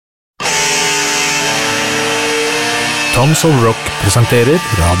Tons of Rock presenterer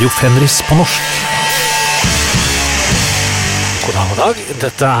Radio Fenris på norsk. God dag,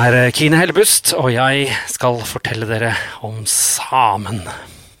 dette Kine Hellebust, og jeg skal fortelle dere om samen.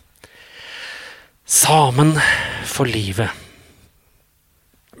 Samen for livet.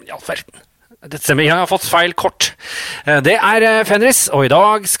 I all verden. Det stemmer, jeg har fått feil kort. Det Fenris, og i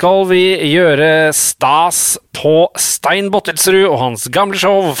dag skal vi gjøre stas på Stein Bottelsrud og hans gamle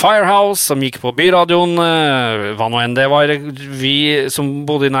show Firehouse, som gikk på byradioen, hva nå enn det var, vi som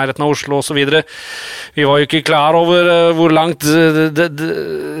bodde i nærheten av Oslo og så videre. Vi var jo ikke klar over hvor langt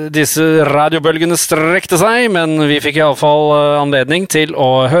disse radiobølgene strekte seg, men vi fikk i alle fall anledning til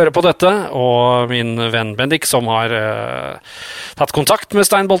å høre på dette, og min venn Bendik, som har tatt kontakt med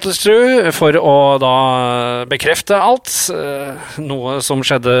Stein Bottelsrud for å da bekrefte alt, noe som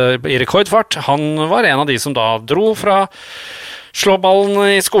skjedde i rekordfart. Han var en av de som da dro fra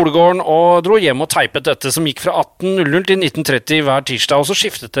slåballen i skolegården og dro hjem og teipet dette som gikk fra 18.00 til 19.30 hver tirsdag, og så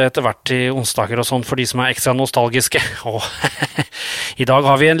skiftet det etter hvert til onsdager og sånn for de som ekstra nostalgiske. Og i dag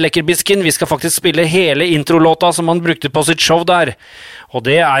har vi en lekkerbisken. Vi skal faktisk spille hele introlåta som han brukte på sitt show der. Og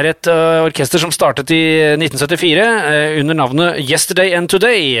det et orkester som startet i 1974 under navnet Yesterday and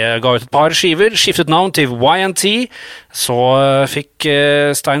Today. Ga ut et par skiver, skiftet navn til Y&T. Så fikk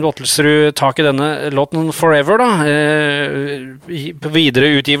Stein Bottelsrud tak i denne låten Forever da, på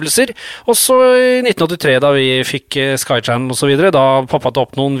videre utgivelser. Og så i 1983 da vi fikk Sky Channel og så videre, da poppet det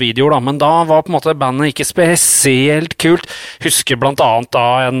opp noen videoer da, men da var på en måte bandet ikke spesielt kult. Husker blant annet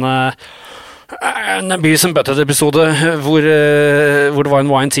da en Beavis and Butthead-episode hvor det var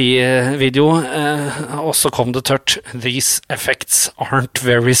en Y&T-video, og så kom det tørt These effects aren't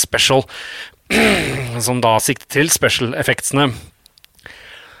very special, som da siktet til special effectsene.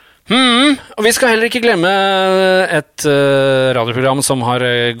 Og vi skal heller ikke glemme et radioprogram som har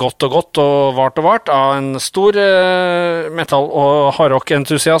gått og vart av en stor metal- og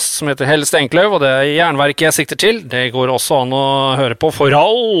hardrock-entusiast som heter Helle Stenkløv, og det Jernverket jeg sikter til. Det går også an å høre på for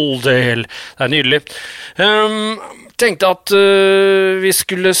all del. Det nydelig. Tenkte at vi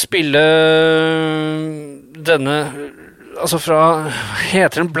skulle spille denne, altså fra,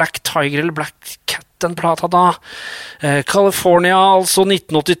 heter den Black Tiger eller Black Cat, den plata da? California, altså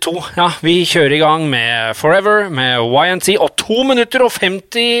 1982. Ja, vi kjører i gang med Forever, med Y&T, og 2 minutter og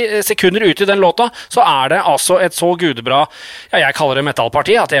 50 sekunder ut i den låta, så det altså et så gudebra, ja, jeg kaller det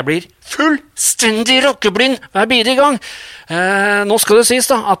metallparti, at jeg blir fullstendig rockeblind hver bidige gang. Nå skal det sies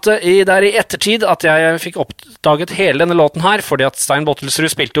da, at det i ettertid at jeg fikk oppdaget hele denne låten her, fordi at Stein Bottelsrud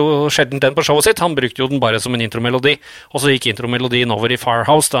spilte jo sjelden den på showet sitt, han brukte jo den bare som en intromelodi, og så gikk intromelodien over i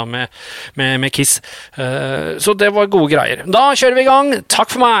Firehouse da, med Kiss. Så det var gode greier. Da kjører vi i gang. Takk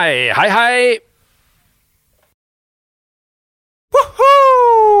for meg. Hei, hei!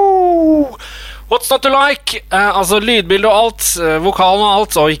 Woohoo! What's not to like? Altså lydbilde og alt, vokalen og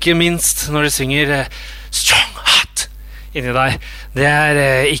alt, og ikke minst når de synger Strong Hot inni deg. Det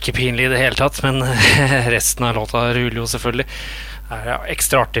ikke pinlig i det hele tatt, men resten av låta ruller jo selvfølgelig. Det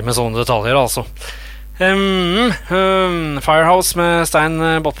ekstra artig med sånne detaljer, altså. Firehouse med Stein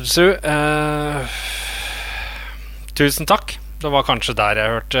Bottelsrud. Tusen takk. Det var kanskje der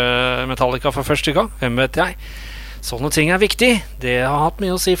jeg hørte Metallica for første gang. Hvem vet jeg? Sånne ting viktig. Det har hatt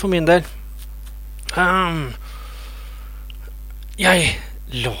mye å si for min del. Jeg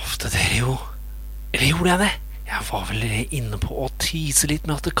lovte dere jo, eller gjorde jeg det? Jeg var vel inne på å tease litt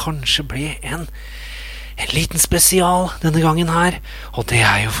med at det kanskje ble en liten spesial denne gangen her, og det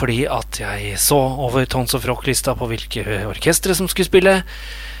jo fordi at jeg så over Tons of Rock-lista på hvilke orkestre som skulle spille.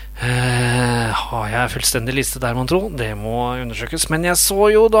 Har jeg fullstendig liste der, man tror? Det må undersøkes, men jeg så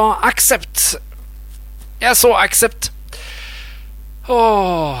jo da Accept. Jeg så Accept.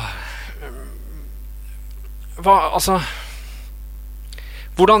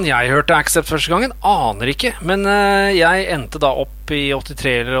 Hvordan jeg hørte Accept første gangen, aner ikke, men jeg endte da opp i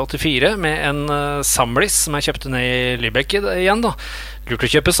 83 eller 84 med en samlis som jeg kjøpte ned i Lübeck igjen da. Lurt å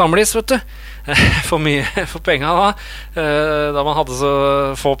kjøpe samlis, vet du. For mye for penger da man hadde så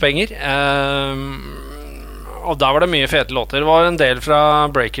få penger. Og der var det mye fete låter. Det var en del fra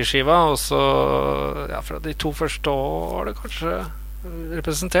Breaker-skiva, og så ja, fra de 2 første år var det kanskje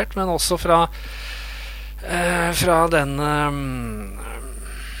representert, men også fra den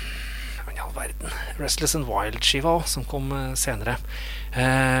verden, Restless and Wild-skiva som kom senere.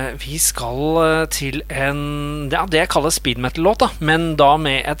 Vi skal til det jeg kaller speed metal-låt da, men da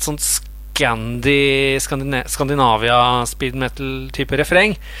med et sånt Skandinavia speed metal-type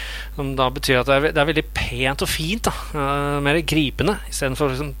refreng, som da betyr at det veldig pent og fint da, mer gripende, i stedet for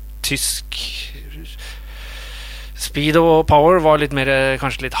liksom tysk Speed og Power var litt mer,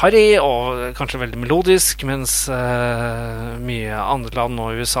 kanskje litt harry og kanskje veldig melodisk, mens mye andre land nå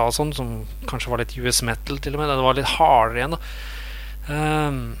i USA og sånn, som kanskje var litt US metal til og med, det var litt hardere igjen da.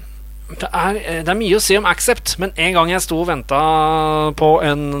 Det er mye å si om Accept, men en gang jeg sto og ventet på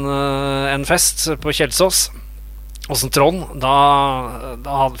en fest på Kjelsås hos en Trond,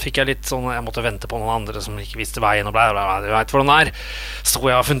 da fikk jeg litt sånn, jeg måtte vente på noen andre som ikke visste veien og bla, du vet hvordan det er. Så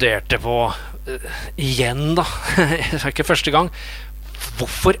jeg og funderte på igjen da, det er ikke første gang,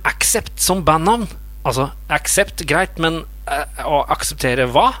 hvorfor Accept som bandnavn? Altså, Accept, greit, men å akseptere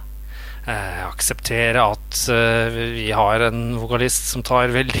hva? Akseptere at vi har en vokalist som tar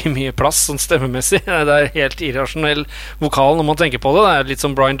veldig mye plass sånn stemmemessig. Det er helt irrasjonell vokal når man tenker på det. Det er litt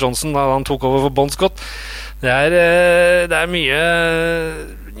som Brian Johnson da han tok over for Bon Scott. Det er mye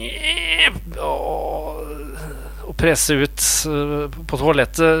å presse ut på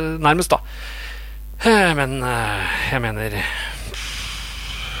toalettet nærmest da. Men jeg mener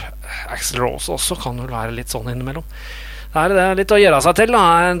Axl Rose også kan jo være litt sånn innimellom. Det er litt å gjøre seg til da,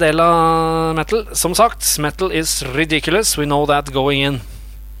 en del av metal. Som sagt, metal is ridiculous, we know that going in.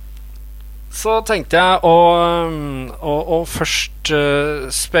 Så tenkte jeg å først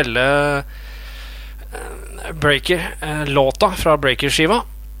spille Breaker, låta fra Breaker-skiva.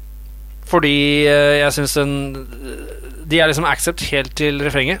 Fordi jeg synes de er liksom Accept helt til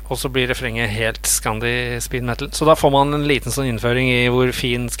refrenget, og så blir refrenget helt Scandi Speed Metal. Så da får man en liten sånn innføring i hvor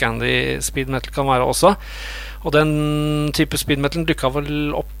fin Scandi Speed Metal kan være også. Og den type speed metal dukket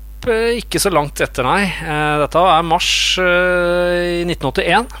vel opp ikke så langt etter, nei. Dette er mars i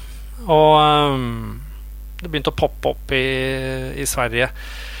 1981, og det begynte å poppe opp i Sverige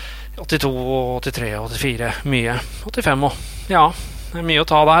 82, 83, 84, mye 85 også. Ja, det er mye å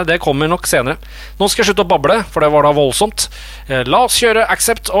ta der, det kommer nok senere. Nå skal jeg slutte å bable, for det var da voldsomt. La oss kjøre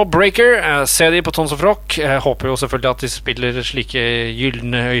Accept og Breaker, se de på Tons of Rock. Jeg håper jo selvfølgelig at de spiller slike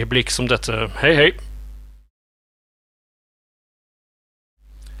gyldne øyeblikk som dette. Hei, hei!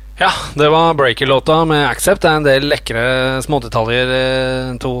 Ja, det var Breaker-låta med Accept. Det er en del lekre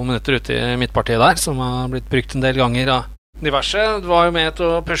smådetaljer 2 minutter ute i midtpartiet der, som har blitt brukt en del ganger av diverse. Det var jo med til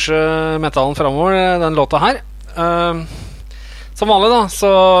å pushe metallen fremover, den låta her. Som vanlig da, så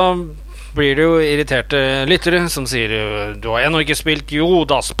blir det jo irriterte lyttere som sier du har ennå ikke spilt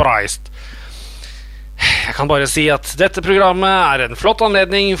Judas Priest. Jeg kan bare si at dette programmet er en flott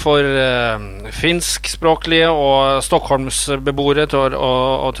anledning for finskspråklige og Stockholmsbeboere til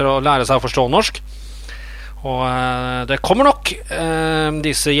å lære seg å forstå norsk. Og det kommer nok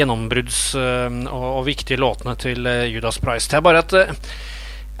disse gjennombrudds og viktige låtene til Judas Priest. Det er bare at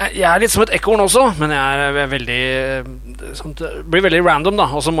jeg er litt som et ekorn også, men jeg er veldig blir veldig random da,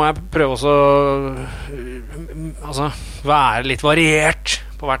 og så må jeg prøve å være litt variert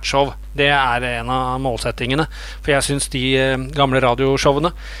på hvert show. Det er en av målsettingene, for jeg synes de gamle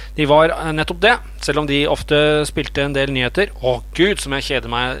radioshowene, de var nettopp det, selv om de ofte spilte en del nyheter. Gud, som jeg kjedet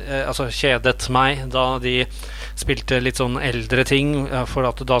meg da de spilte litt sånn eldre ting, for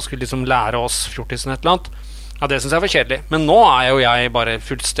at da skulle liksom lære oss fjortisen et eller annet. Ja, det synes jeg var kjedelig. Men nå er jo jeg bare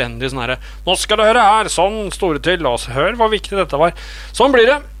fullstendig sånn her, nå skal du høre her, sånn store til oss, hør hvor viktig dette var. Sånn blir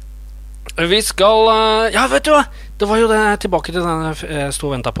det. Vi skal, ja vet du hva, det var jo det tilbake til den jeg stod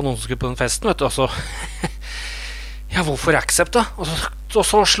og ventet på noen som skulle på den festen, vet du, og så ja, hvorfor Accept da? Og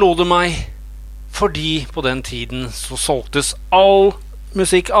så slo det meg, fordi på den tiden så solgtes all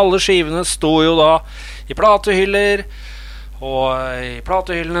musikk, alle skivene stod jo da i platehyller, og i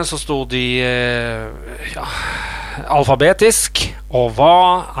platehyllene så stod de ja, alfabetisk, og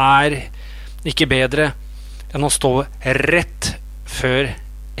hva er ikke bedre enn å stå rett før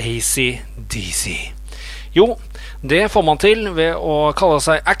AC/DC? Jo, det får man til ved å kalle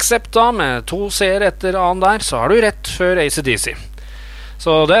seg Accept da, med 2 C-er etter annen der, så er du rett før AC/DC.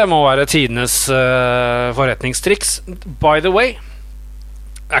 Så det må være tidenes forretningstriks. By the way,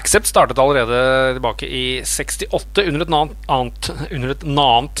 Accept startet allerede tilbake i 68 under et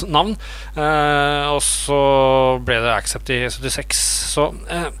annet navn, og så ble det Accept i 76. Så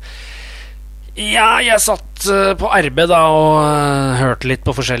ja, jeg satt på RB da og hørte litt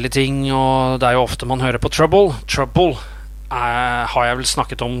på forskjellige ting, og det er jo ofte man hører på Trouble. Trouble har jeg vel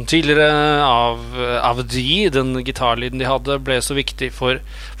snakket om tidligere av den gitarlyden de hadde ble så viktig for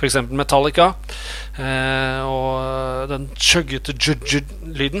eksempel Metallica, og den chuggete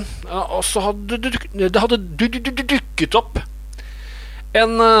lyden, og så hadde det dukket opp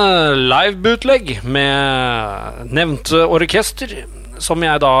en live bootleg med nevnte orkester, som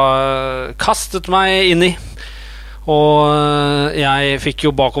jeg da kastet meg inn i, og jeg fikk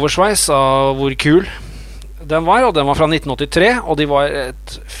jo bakoversveis av hvor kul den var, og den var fra 1983, og de var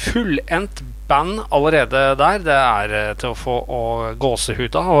et fullendt band allerede der. Det til å få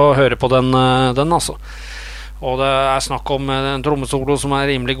gåsehud av å høre på den altså. Og det snakk om en trommesolo som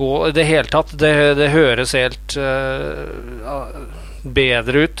rimelig god. I det hele tatt, det høres helt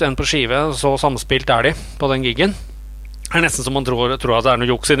bedre ut enn på skive. Så samspilt de på den giggen. Det nesten som man tror at det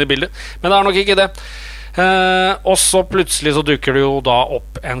noe juks inne i bildet. Men det nok ikke det. Og så plutselig så dukker det jo da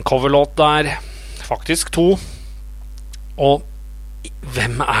opp en coverlåt der. Faktisk 2. Og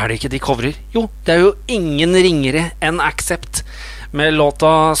hvem det ikke de coverer? Jo, det jo ingen ringere enn Accept med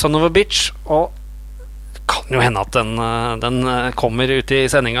låta Son of a Bitch. Og kan jo hende at den kommer ut i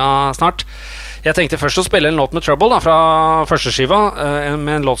sendinga snart. Jeg tenkte først å spille en låt med Trouble da, fra første skiva,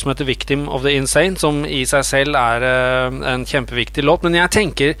 med en låt som heter Victim of the Insane, som i seg selv en kjempeviktig låt, men jeg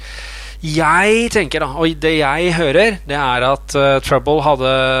tenker da, og det jeg hører, det at Trouble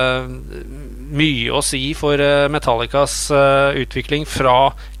hadde mye å si for Metallicas utvikling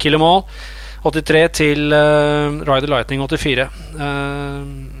fra Kill 'Em All 83 til Ride the Lightning 84.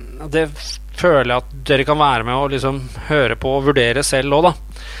 Det føler jeg at dere kan være med og liksom høre på og vurdere selv også da.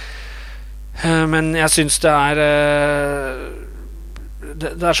 Men jeg synes det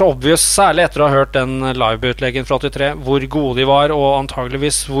så obvious, særlig etter å ha hørt den live-bootleggen fra 83, hvor gode de var, og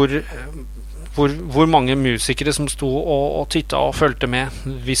antageligvis hvor mange musikere som sto og tittet og følte med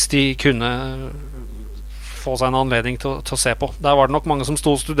hvis de kunne få seg en anledning til å se på. Der var det nok mange som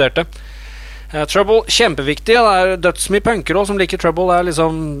sto og studerte. Trouble, kjempeviktig. Det dødsmye punkere også som liker Trouble.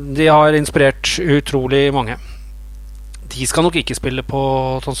 Liksom, de har inspirert utrolig mange. De skal nok ikke spille på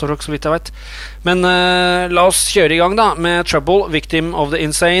Tons of Rock, så vidt jeg vet. Men la oss kjøre i gang da med Trouble, Victim of the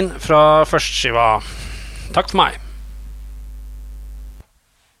Insane fra første skiva. Takk for meg.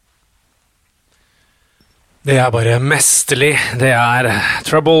 Det bare mesterlig. Det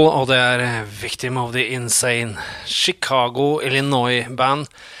Trouble, og det Victim of the Insane. Chicago, Illinois band.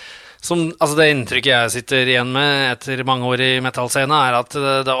 Altså det inntrykket jeg sitter igjen med etter mange år i metallscenen at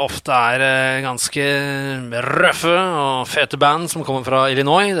det ofte ganske røffe og fete band som kommer fra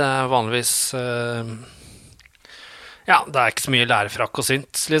Illinois. Det vanligvis ja, det ikke så mye lærefrakk og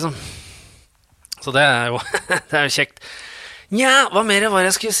synt liksom. Så det jo det jo kjekt. Nja, hva mer var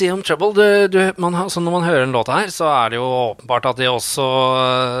jeg skulle si om Trouble? Når man hører en låt her, så det jo åpenbart at de også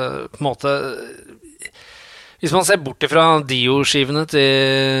på en måte hvis man ser bort fra Dio-skivene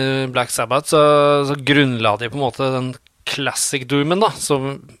til Black Sabbath, så grunnla de på en måte den classic doomen da,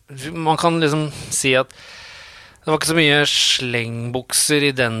 så man kan liksom si at det var ikke så mye slengbukser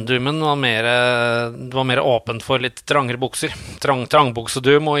i den doomen, det var mer åpent for litt trangere bukser,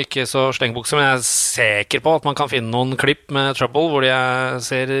 trangbuksedoom og ikke så slengbukser, men jeg sikker på at man kan finne noen klipp med Trouble hvor de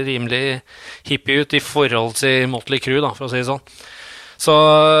ser rimelig hippie ut i forhold til Motley Crue da, for å si det sånn. Så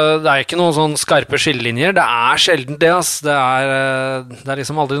det ikke noen sånn skarpe skillelinjer. Det sjelden det, ass. Det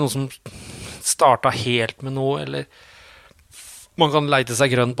liksom aldri noe som startet helt med noe, eller man kan leite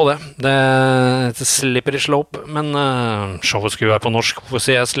seg grønn på det. Det heter Slippery Slope, men showet skulle være på norsk. Hvorfor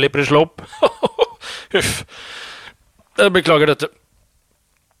sier jeg Slippery Slope? Huff. Jeg beklager dette.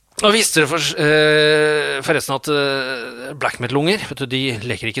 Og visste dere forresten at black metal-unger, vet du, de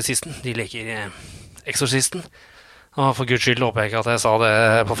leker ikke sisten, de leker eksorsisten. Og for Guds skyld håper jeg ikke at jeg sa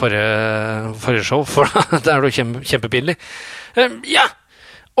det på forrige show, for det jo kjempepinlig. Ja,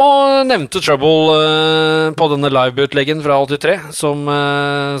 og nevnte Trouble på denne live-bootleggen fra 83, som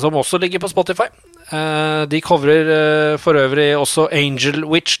også ligger på Spotify. De coverer for øvrig også Angel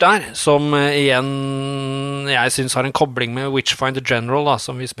Witch der, som igjen jeg synes har en kobling med Witchfinder General, da,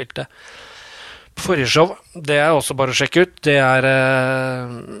 som vi spilte på forrige show. Det også bare å sjekke ut. Det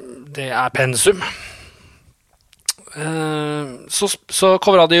pensum. Så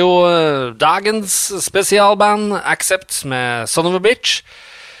coveret de jo dagens spesialband Accept med Son of a Bitch.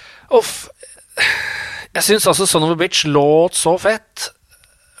 Jeg synes altså Son of a Bitch låt så fett.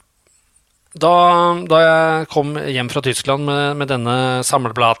 Da jeg kom hjem fra Tyskland med denne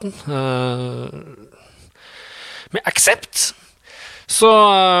samleplaten med Accept,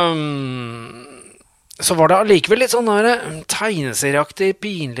 så var det allikevel litt sånn tegneserieaktig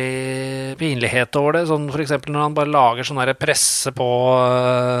pinlighet over det, sånn for eksempel når han bare lager sånn presse på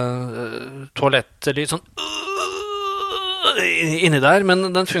toalettlyd sånn inni der,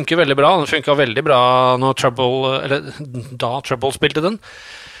 men den funker veldig bra. Den funket veldig bra når da Trouble spilte den.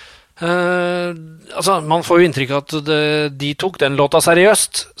 Altså, man får jo inntrykk av at de tok den låta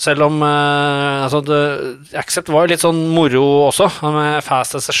seriøst, selv om Accept var jo litt sånn moro også, med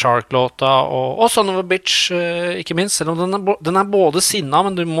Fast as a Shark-låta og Son of a Bitch, ikke minst, selv om den både sinna,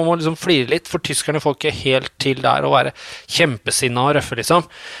 men du må liksom flire litt, for tyskerne får ikke helt til der å være kjempesinna og røffe, liksom.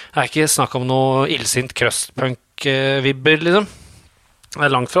 Det ikke snakk om noe illsint crustpunk-vibber, liksom. Det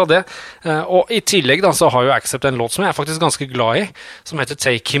er langt fra det. Og i tillegg da, så har jo Accept en låt som jeg er faktisk ganske glad i, som heter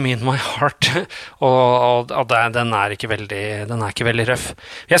Take Him In My Heart, og den er ikke veldig røff.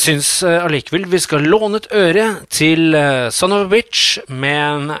 Jeg synes allikevel vi skal låne et øre til Son of a Bitch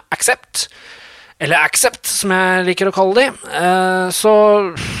med Accept, eller Accept som jeg liker å kalle de. Så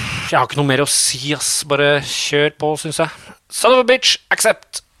jeg har ikke noe mer å si, ass. Bare kjør på, synes jeg. Son of a Bitch,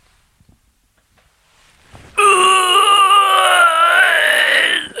 Accept.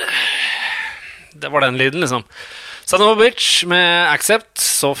 Det var den lyden, liksom. Son of a Bitch med Accept,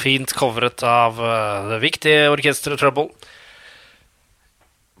 så fint coveret av det viktige orkestret Trouble.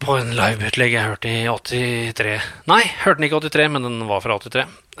 På en live-utlegg jeg hørte i 83. Nei, hørte den ikke i 83, men den var fra 83.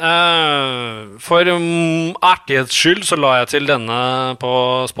 For artighets skyld så la jeg til denne på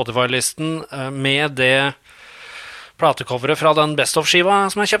Spotify-listen med det platecoveret fra den Best of-skiva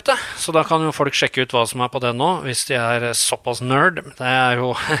som jeg kjøpte. Så da kan jo folk sjekke ut hva som er på den nå, hvis de er såpass nerd. Det er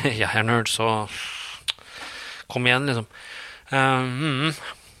jo, jeg er nerd, så kom igjen, liksom.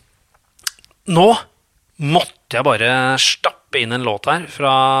 Nå måtte jeg bare stappe inn en låt her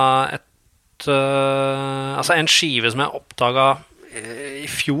fra altså en skive som jeg oppdaget i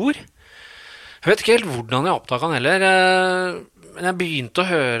fjor. Jeg vet ikke helt hvordan jeg oppdaget den heller, men jeg begynte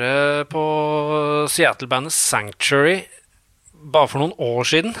å høre på Seattle-bandet Sanctuary bare for noen år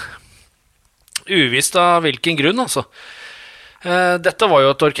siden. Uvisst av hvilken grunn, altså. Dette var jo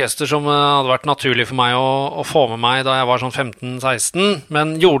et orkester som hadde vært naturlig for meg å få med meg da jeg var sånn 15-16,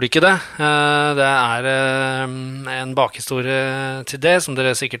 men gjorde ikke det. Det er en bakhistorie til det, som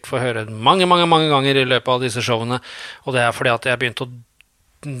dere sikkert får høre mange ganger i løpet av disse showene, og det er fordi at jeg begynte å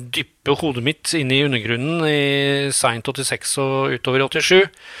dyppe hodet mitt inn i undergrunnen i sent 86 og utover 87,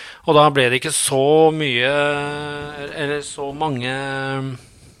 og da ble det ikke så mye eller så mange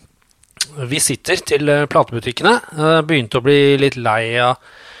visitter til platebutikkene. Jeg begynte å bli litt lei av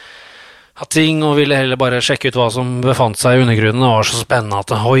ting og ville heller bare sjekke ut hva som befant seg i undergrunnen. Det var så spennende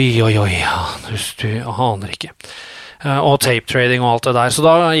at oi, ja, du aner ikke. Og tape trading og alt det der, så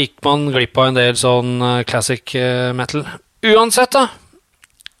da gikk man glipp av en del sånn classic metal. Uansett da,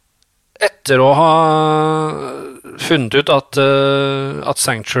 etter å ha funnet ut at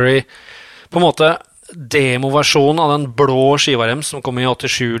Sanctuary på en måte demoversjonen av den blå skiva deres som kom i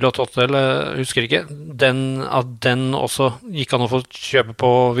 87 eller 88, eller jeg husker ikke, den også gikk an å få kjøpe på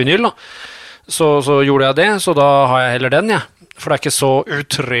vinyl da. Så gjorde jeg det, så da har jeg heller den, ja. For det er ikke så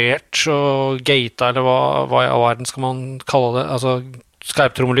utrert og gata, eller hva i verden skal man kalle det, altså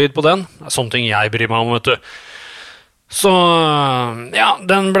skarptrommelyd på den. Det er sånne ting jeg bryr meg om, vet du. Så, ja,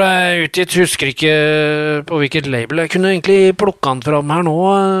 den ble utgitt, husker ikke på hvilket label. Jeg kunne egentlig plukke den fram her nå,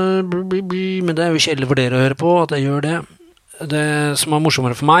 men det er jo kjedelig for dere å høre på at jeg gjør det. Det som var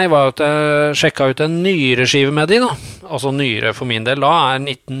morsommere for meg var at jeg sjekket ut en nyere skive med de da. Altså nyere for min del, da er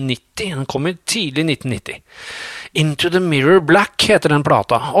 1990. Den kom i tidlig 1990. Into the Mirror Black heter den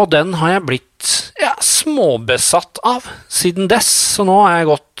plata, og den har jeg blitt småbesatt av siden dess. Så nå har jeg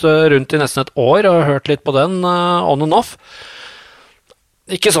gått rundt i nesten et år og hørt litt på den on and off.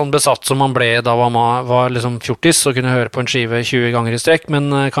 Ikke sånn besatt som man ble da man var liksom 40 og kunne høre på en skive 20 ganger i strekk, men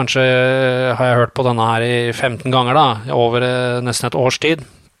kanskje har jeg hørt på denne her i 15 ganger da, over nesten et års tid.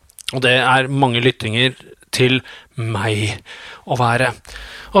 Og det er mange lyttinger til meg å være.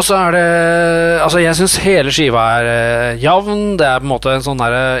 Og så er det, altså jeg synes hele skiva er jevn, det er på en måte en sånn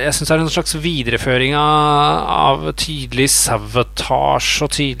der, jeg synes det er en slags videreføring av tidlig Savatage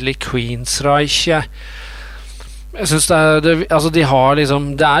og tidlig Queensryche. Jeg synes altså de har liksom,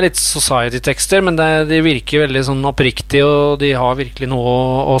 det er litt society-tekster, men de virker veldig sånn oppriktig, og de har virkelig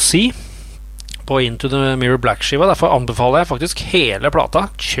noe å si på Into the Mirror Black-skiva. Derfor anbefaler jeg faktisk hele plata.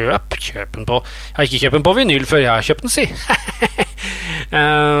 Kjøp den på, jeg har ikke kjøpt den på vinyl før jeg har kjøpt den, si.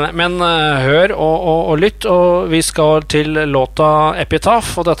 Men hør og lytt, og vi skal til låta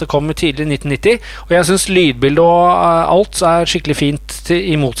Epitaph, og dette kom tidlig i 1990, og jeg synes lydbildet og alt er skikkelig fint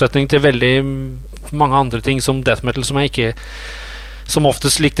i motsetning til veldig mange andre ting som death metal som jeg ikke som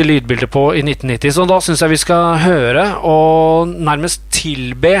oftest likte lydbildet på i 1990, så da synes jeg vi skal høre og nærmest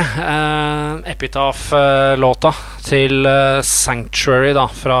tilbe Epitaph-låta til Sanctuary da,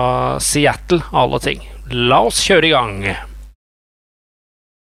 fra Seattle, alle ting. La oss kjøre i gang.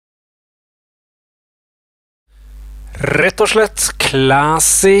 Rett og slett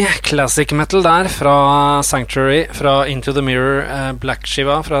classic metal der fra Sanctuary, fra Into the Mirror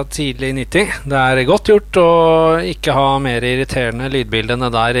Black-skiva fra tidlig 90. Det er godt gjort å ikke ha mer irriterende lydbilder enn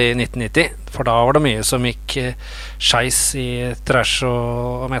det der i 1990, for da var det mye som gikk skeis i trash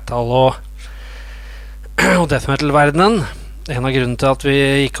og metal og death metal-verdenen. En av grunnene til at vi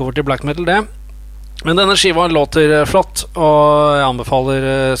gikk over til black metal, det. Men denne skiva låter flott, og jeg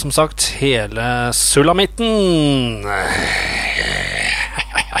anbefaler som sagt hele sulamitten.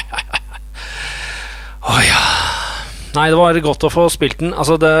 Ja. Nei, det var godt å få spilt den.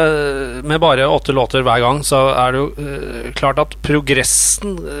 Altså med bare 8 låter hver gang, så det jo klart at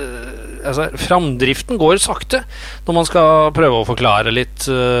progressen, altså framdriften går sakte når man skal prøve å forklare litt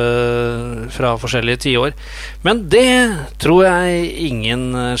fra forskjellige tiår. Men det tror jeg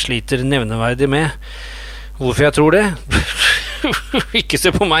ingen sliter nevneverdig med. Hvorfor jeg tror det? Ikke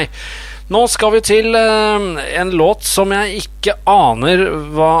se på meg. Nå skal vi til en låt som jeg ikke aner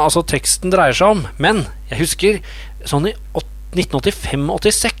hva altså, teksten dreier seg om, men jeg husker sånn i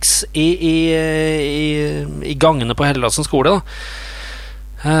 1985-86 i gangene på Hellelandsen skole da.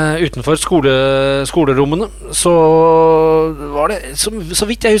 Utenfor skolerommene så var det så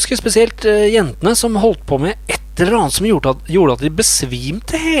vidt jeg husker spesielt jentene som holdt på med et eller annet som gjorde at de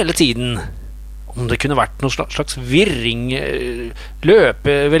besvimte hele tiden. Om det kunne vært noe slags virring,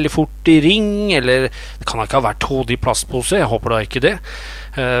 løpe veldig fort i ring, eller det kan ikke ha vært hodet i plastpose, jeg håper da ikke det.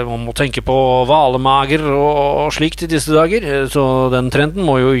 Man må tenke på valemager og slikt i disse dager, så den trenden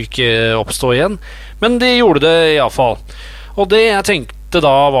må jo ikke oppstå igjen. Men de gjorde det i alle fall. Og det jeg tenkte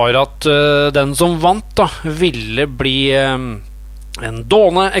da var at den som vant da, ville bli en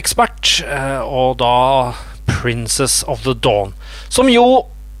Dawn-ekspert, og da Princess of the Dawn, som jo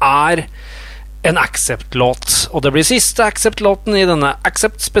en Accept-låt, og det blir siste Accept-låten i denne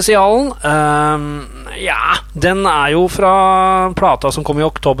Accept-spesialen. Den jo fra plata som kom i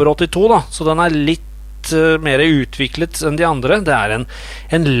oktober 82 da, så den litt mer utviklet enn de andre. Det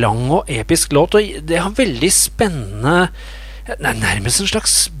en lang og episk låt, og det har veldig spennende, nærmest en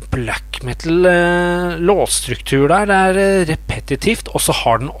slags black metal låtstruktur der. Det repetitivt, og så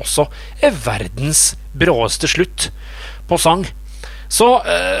har den også verdens bråeste slutt på sang. Så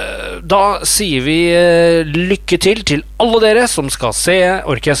da sier vi lykke til alle dere som skal se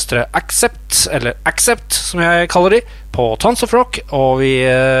orkestret Accept, eller Accept som jeg kaller de, på Tons of Rock, og vi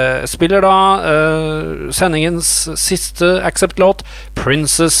spiller da sendingens siste Accept-låt,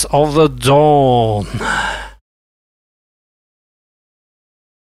 Princess of the Dawn.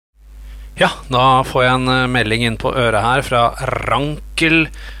 Ja, da får jeg en melding inn på øret her fra Rankel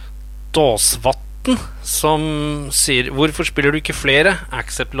Dåsvatt, som sier, hvorfor spiller du ikke flere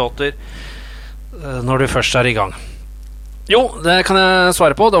Accept-låter når du først i gang? Jo, det kan jeg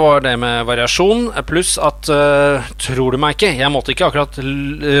svare på. Det var det med variasjon, pluss at, tror du meg ikke, jeg måtte ikke akkurat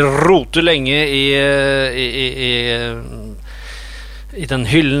rote lenge i den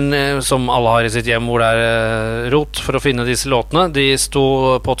hyllen som alle har i sitt hjem hvor det rot for å finne disse låtene. De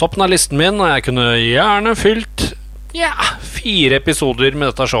sto på toppen av listen min, og jeg kunne gjerne fylt 4 episoder med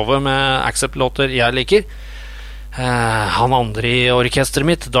dette showet med Accept-låter jeg liker. Han andre i orkestret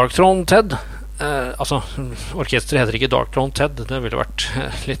mitt, Dark Throne Ted, altså, orkestret heter ikke Dark Throne Ted, det ville vært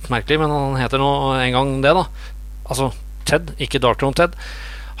litt merkelig, men han heter nå en gang det da. Altså, Ted, ikke Dark Throne Ted.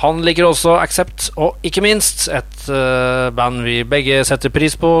 Han liker også Accept, og ikke minst et band vi begge setter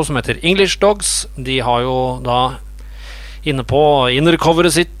pris på, som heter English Dogs. De har jo da inne på innercoveret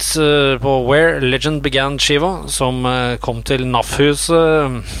sitt på Where Legend Began-skiva, som kom til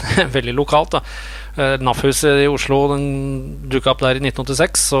NAF-huset veldig lokalt da. NAF-huset i Oslo, den dukket opp der i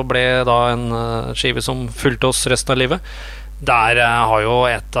 1986, så ble da en skive som fulgte oss resten av livet. Der har jo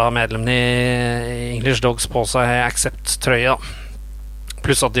et av medlemmene i English Dogs på seg Accept-trøya,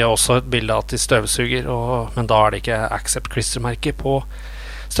 pluss at de har også et bilde av at de støvsuger, men da det ikke Accept-klistermerke på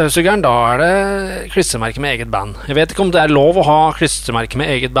støvsugeren, da det klistermerke med eget band. Jeg vet ikke om det lov å ha klistermerke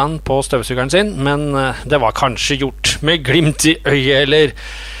med eget band på støvsugeren sin, men det var kanskje gjort med glimt i øyet, eller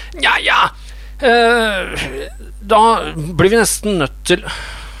da blir vi nesten nødt til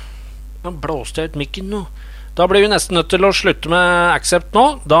nå blåste jeg ut mikken nå. Da blir vi nesten nødt til å slutte med Accept nå.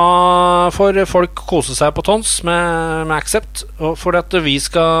 Da får folk kose seg på tons med Accept, og for at vi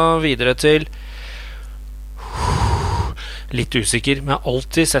skal videre til litt usikker, men jeg har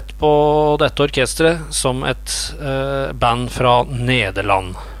alltid sett på dette orkestret som et band fra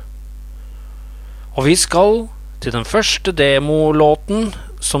Nederland. Og vi skal til den første demolåten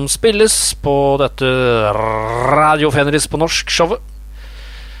som spilles på dette Radio Fenris på norsk showet.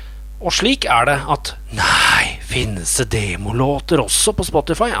 Og slik det at nei, finnes det demolåter også på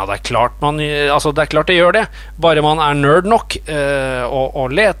Spotify? Ja, det klart det klart det gjør det. Bare man nerd nok og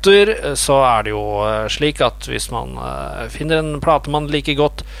leter, så det jo slik at hvis man finner en plate man liker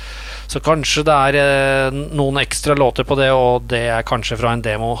godt, så kanskje det noen ekstra låter på det, og det kanskje fra en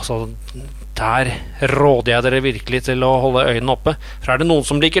demo, så der råder jeg dere virkelig til å holde øynene oppe. For det noen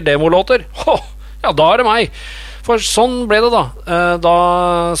som liker demolåter? Ja, da det meg! For sånn ble det da. Da,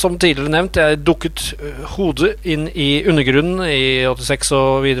 som tidligere nevnt, jeg dukket hodet inn i undergrunnen i 86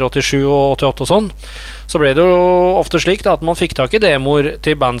 og videre 87 og 88 og sånn. Så ble det jo ofte slik da, at man fikk tak i demoer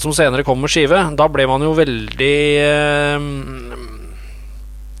til band som senere kom med skive. Da ble man jo veldig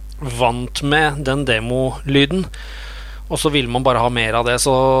vant med den demolyden. Og så ville man bare ha mer av det,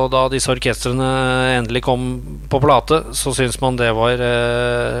 så da disse orkestrene endelig kom på plate, så synes man det var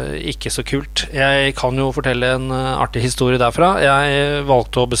ikke så kult. Jeg kan jo fortelle en artig historie derfra. Jeg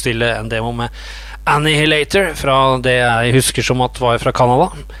valgte å bestille en demo med Annihilator, fra det jeg husker som at var fra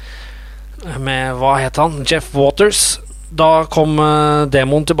Canada. Med, hva het han? Jeff Waters. Da kom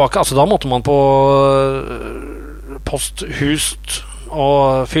demoen tilbake, altså da måtte man på posthust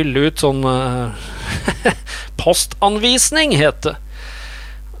og fylle ut sånn postanvisning het det,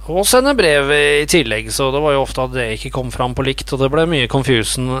 og sende brev i tillegg, så det var jo ofte at det ikke kom fram på likt, og det ble mye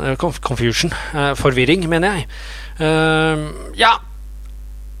forvirring, mener jeg. Ja,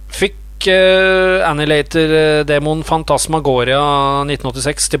 fikk Annihilator-demoen Phantasmagoria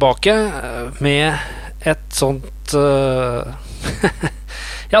 1986 tilbake med et sånt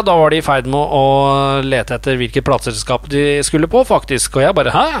ja, da var de i ferd med å lete etter hvilket plateselskap de skulle på, faktisk. Og jeg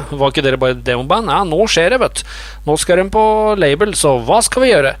bare, hæ? Var ikke dere bare demoband? Ja, nå skjer det, vet du. Nå skal de på label, så hva skal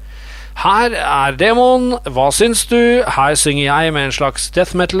vi gjøre? Her er demoen, hva syns du? Her synger jeg med en slags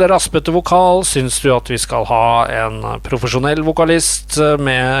death metal raspete vokal. Syns du at vi skal ha en profesjonell vokalist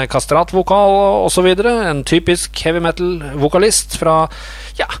med kastratvokal og så videre? En typisk heavy metal vokalist fra,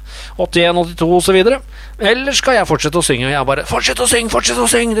 ja, 81, 82 og så videre? Eller skal jeg fortsette å synge? Og jeg bare, fortsett å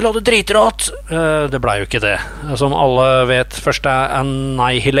synge, det låter dritrått. Det ble jo ikke det. Som alle vet, første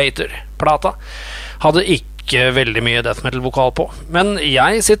Annihilator-plata hadde ikke veldig mye death metal-vokal på. Men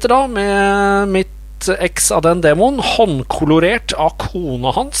jeg sitter da med mitt X av den demoen, håndkolorert av kona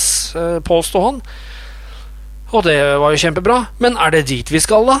hans, påstod han. Og det var jo kjempebra. Men er det dit vi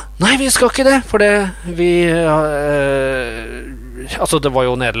skal da? Nei, vi skal ikke det, for det vi altså, det var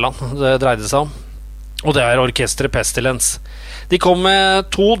jo Nederland det dreide seg om. Og det er orkestret Pestilence. De kom med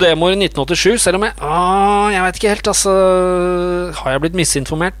 2 demoer i 1987, selv om jeg vet ikke helt, altså, har jeg blitt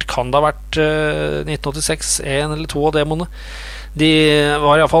misinformert? Kan det ha vært 1986, 1 eller 2 av demoene? De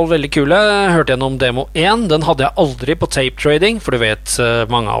var i hvert fall veldig kule. Jeg hørte gjennom demo 1, den hadde jeg aldri på tape trading, for du vet,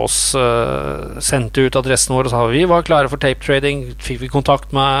 mange av oss sendte ut adressen vår og sa vi var klare for tape trading. Fikk vi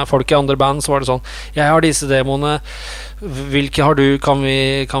kontakt med folk i andre band, så var det sånn, jeg har disse demoene, hvilke har du, kan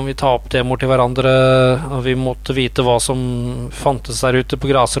vi ta opp demoer til hverandre, og vi måtte vite hva som fantes der ute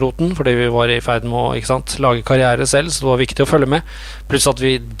på grasroten, fordi vi var i ferd med å, ikke sant, lage karriere selv, så det var viktig å følge med, pluss at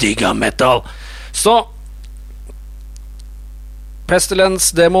vi digga metal. Så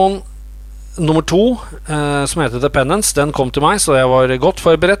Pestilence-demoen nummer 2, som heter The Penance, den kom til meg, så jeg var godt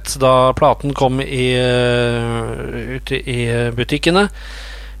forberedt da platen kom ute i butikkene.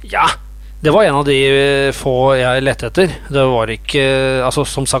 Ja, det var en av de få jeg lette etter. Det var ikke, altså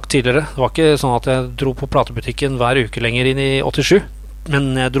som sagt tidligere, det var ikke sånn at jeg dro på platebutikken hver uke lenger inn i 87,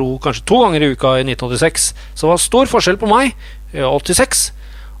 men jeg dro kanskje 2 ganger i uka i 1986, så det var stor forskjell på meg i 86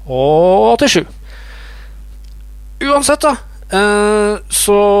 og 87. Uansett da,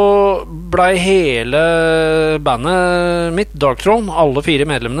 så ble hele bandet mitt, Darkthrone, alle 4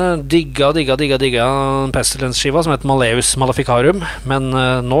 medlemmene digga Pestilence-skiva som heter Malleus Maleficarum, men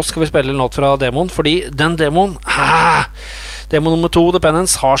nå skal vi spille en låt fra demoen, fordi den demoen demo nummer 2, The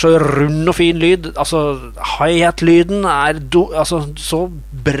Penance, har så rund og fin lyd, altså hi-hat-lyden er altså, så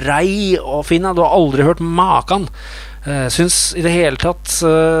brei og fin, du har aldri hørt maken. Syns i det hele tatt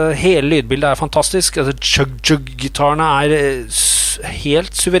hele lydbildet er fantastisk, altså, chug-chug-gitarene er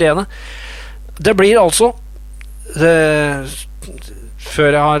helt suverene. Det blir altså før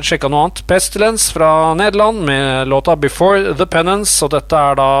jeg har sjekket noe annet, Pestilence fra Nederland med låta Before the Penance, og dette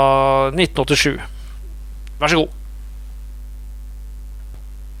er da 1987. Vær så god.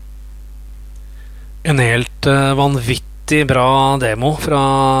 En helt vanvittig bra demo fra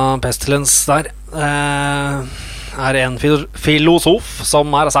Pestilence der. Er en filosof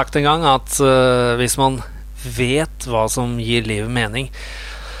som har sagt en gang at hvis man vet hva som gir livet mening,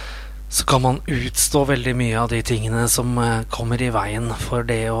 så kan man utstå veldig mye av de tingene som kommer i veien for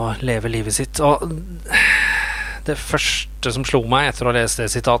det å leve livet sitt. Og det første som slo meg etter å ha lest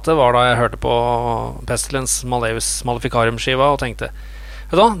det sitatet var da jeg hørte på Pestilence Malleus Maleficarum-skiva og tenkte,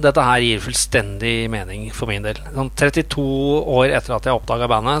 vet du hva, dette her gir fullstendig mening for min del. Sånn 32 år etter at jeg oppdaget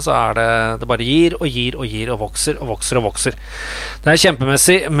bandet, så er det bare gir og vokser og vokser og vokser. Det er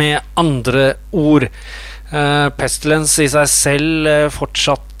kjempemessig med andre ord. Pestilence i seg selv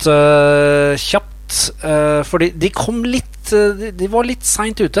fortsatt kjapt, fordi de kom litt de var litt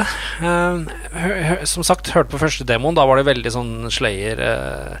sent ute. Som sagt, hørte på første demoen, da var det veldig sånn Slayer.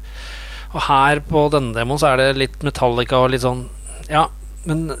 Og her på denne demoen så er det litt Metallica og litt sånn, ja,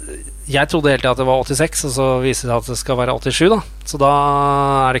 men jeg trodde helt til at det var 86, og så viser det at det skal være 87 da. Så da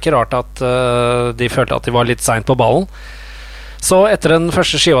er det ikke rart at de følte at de var litt sent på ballen. Så etter den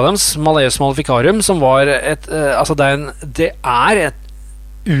første skiva deres, Malleus Maleficarum, som var altså det er et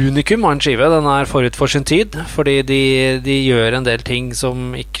unikum av en skive. Den er forut for sin tid, fordi de gjør en del ting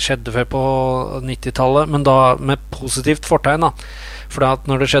som ikke skjedde før på 90-tallet, men da med positivt fortegn da. For at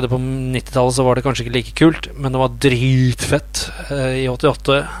når det skjedde på 90-tallet så var det kanskje ikke like kult, men det var dritfett i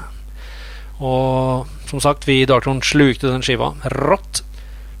 88. Og som sagt, vi i Darkthrone slukte den skiva rått.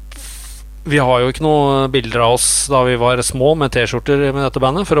 Vi har jo ikke noen bilder av oss da vi var små med t-skjorter med dette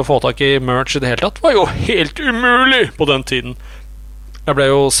bandet, for å få tak i merch i det hele tatt var jo helt umulig på den tiden. Jeg ble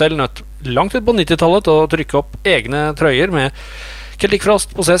jo selv nødt langt ut på 90-tallet til å trykke opp egne trøyer med Celtic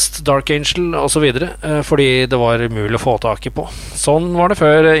Frost, Possessed, Dark Angel og så videre, fordi det var umulig å få tak i på. Sånn var det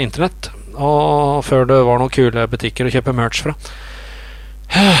før internett, og før det var noen kule butikker å kjøpe merch fra.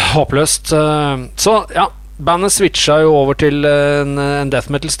 Håpløst. Så ja, bandet switcha jo over til en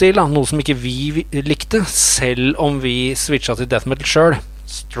death metal-stil, noe som ikke vi likte, selv om vi switcha til death metal selv.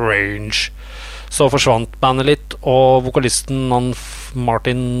 Strange. Så forsvant bandet litt, og vokalisten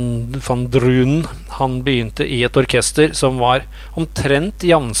Martin van Drunen, han begynte i et orkester som var omtrent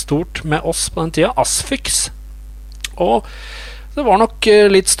jevnstort med oss på den tida, Asphyx. Og det var nok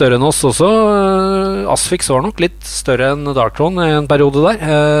litt større enn oss også. Asphyx var nok litt større enn Darkthrone i en periode der.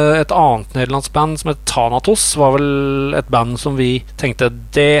 Et annet nederlandsband som het Thanatos var vel et band som vi tenkte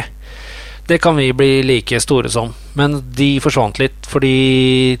det kan vi bli like store som. Men de forsvant litt, for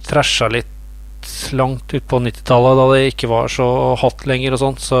de trasha litt langt ut på 90-tallet, da det ikke var så hot lenger og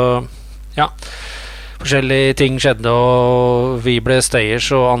sånt. Så ja, forskjellige ting skjedde, og vi ble stayers,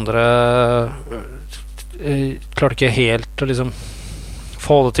 og andre klarte ikke helt å liksom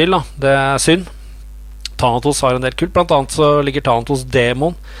få det til da. Det er synd. Thanatos har en del kult. Blant annet så ligger Thanatos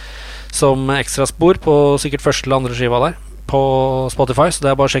Demon som ekstraspor på sikkert første eller andre skiva der på Spotify, så det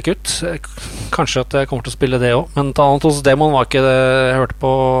er bare å sjekke ut. Kanskje at jeg kommer til å spille det også, men Thanatos Demon var ikke det jeg hørte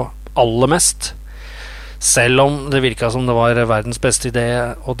på aller mest, selv om det virket som det var verdens beste idé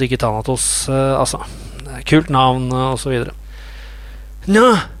å digge Thanatos, altså kult navn og så videre.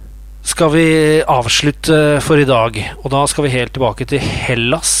 Nå skal vi avslutte for i dag, og da skal vi helt tilbake til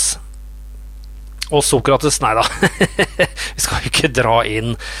Hellas og Sokrates. Nei da, vi skal jo ikke dra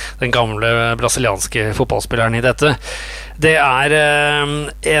inn den gamle brasilianske fotballspilleren i dette. Det er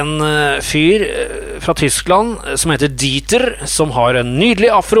en fyr fra Tyskland som heter Dieter, som har en nydelig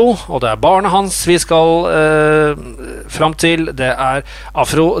afro, og det er barnet hans vi skal fram til. Det er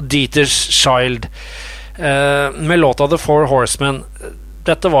Afro Dieters Child med låta The Four Horsemen.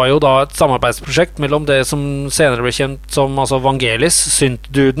 Dette var jo da et samarbeidsprosjekt mellom det som senere ble kjent som altså Vangelis,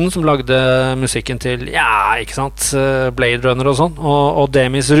 synt-duden som lagde musikken til, ja, ikke sant, Blade Runner og sånn, og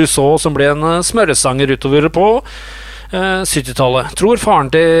Demis Rousseau som ble en smørresanger utover på 70-tallet. Tror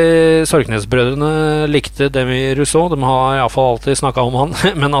faren til Sorknes-brødrene likte Demi Rousseau, de har i hvert fall alltid snakket om han,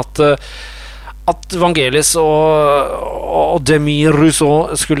 men at Vangelis og Demi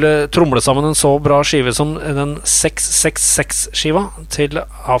Rousseau skulle tromle sammen en så bra skive som den 666-skiva til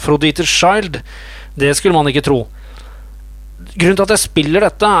Aphrodite's Child, det skulle man ikke tro. Grunnen til at jeg spiller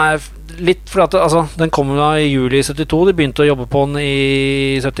dette er litt fordi at altså, den kom da i juli 72, de begynte å jobbe på den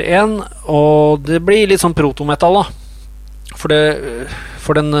i 71, og det blir litt sånn proto-metal da.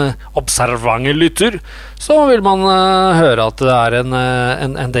 For den observante lytter så vil man høre at det er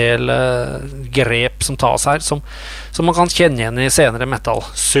en del grep som tas her som man kan kjenne igjen i senere metal,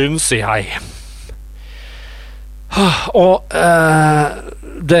 syns jeg. Og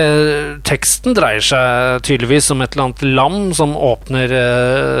teksten dreier seg tydeligvis om et eller annet lam som åpner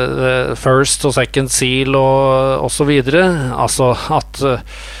first og second seal og så videre, altså at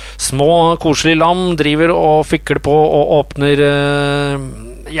små, koselige lam driver og fikler på og åpner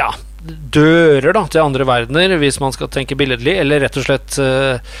ja, dører da, til andre verdener, hvis man skal tenke billedlig, eller rett og slett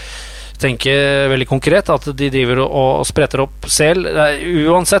tenke veldig konkret, at de driver og spretter opp sel.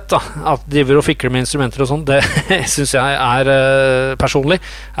 Uansett da, at de driver og fikler med instrumenter og sånn, det synes jeg er personlig,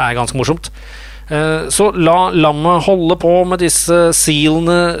 er ganske morsomt. Så la lammet holde på med disse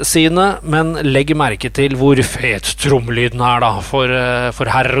silene sine, men legg merke til hvor fet trommelyden er da,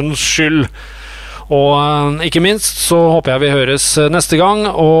 for herrens skyld. Og ikke minst så håper jeg vi høres neste gang,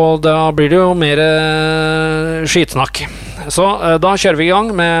 og da blir det jo mer skitsnakk. Så da kjører vi i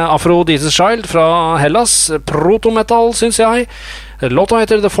gang med Aphrodite's Child fra Hellas, proto-metal synes jeg. Låta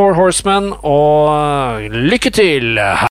heter The Four Horsemen, og lykke til!